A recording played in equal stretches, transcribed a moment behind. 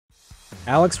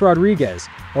Alex Rodriguez,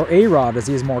 or A-Rod as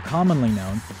he is more commonly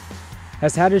known,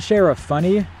 has had his share of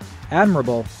funny,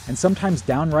 admirable, and sometimes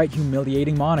downright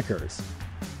humiliating monikers.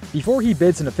 Before he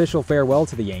bids an official farewell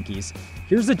to the Yankees,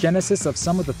 here's the genesis of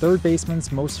some of the third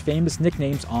baseman's most famous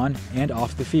nicknames on and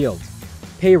off the field.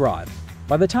 Payrod.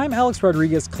 By the time Alex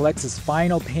Rodriguez collects his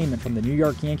final payment from the New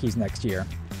York Yankees next year,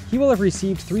 he will have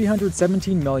received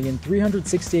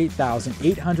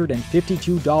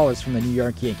 $317,368,852 from the New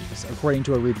York Yankees, according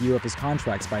to a review of his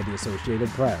contracts by the Associated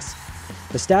Press.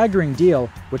 The staggering deal,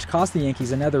 which cost the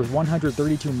Yankees another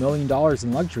 $132 million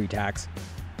in luxury tax,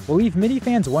 will leave many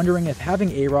fans wondering if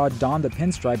having A-Rod don the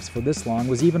pinstripes for this long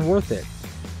was even worth it,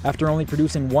 after only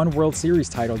producing one World Series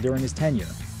title during his tenure.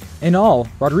 In all,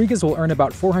 Rodriguez will earn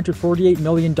about $448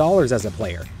 million as a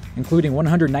player, including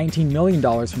 $119 million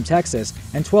from Texas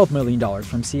and $12 million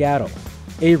from Seattle.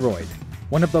 A-Royd.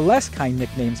 One of the less kind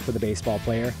nicknames for the baseball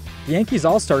player, the Yankees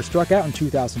All-Star struck out in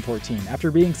 2014 after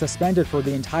being suspended for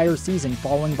the entire season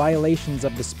following violations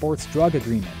of the sports drug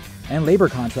agreement and labor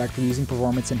contract for using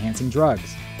performance-enhancing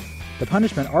drugs. The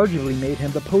punishment arguably made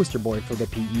him the poster boy for the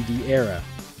PED era.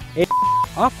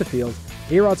 Off the field,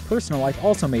 A-Rod's personal life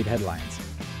also made headlines.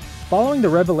 Following the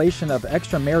revelation of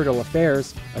extramarital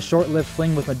affairs, a short-lived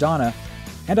fling with Madonna,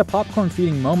 and a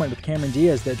popcorn-feeding moment with Cameron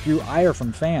Diaz that drew ire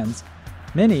from fans,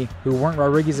 many, who weren't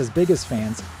Rodriguez's biggest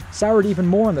fans, soured even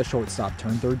more on the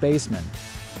shortstop-turned-third baseman.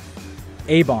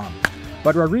 A-bomb.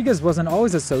 But Rodriguez wasn't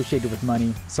always associated with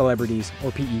money, celebrities,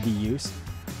 or PED use.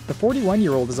 The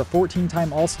 41-year-old is a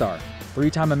 14-time All-Star,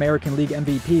 3-time American League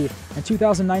MVP, and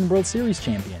 2009 World Series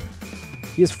champion.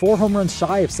 He is 4 home runs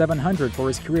shy of 700 for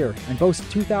his career and boasts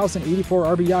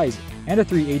 2,084 RBIs and a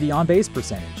 .380 on-base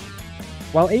percentage.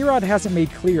 While A-Rod hasn't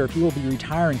made clear if he will be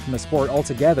retiring from the sport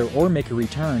altogether or make a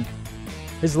return,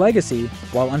 his legacy,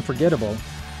 while unforgettable,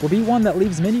 will be one that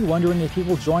leaves many wondering if he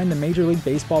will join the Major League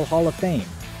Baseball Hall of Fame,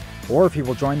 or if he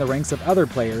will join the ranks of other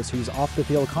players whose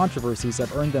off-the-field controversies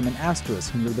have earned them an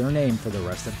asterisk near their name for the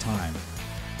rest of time.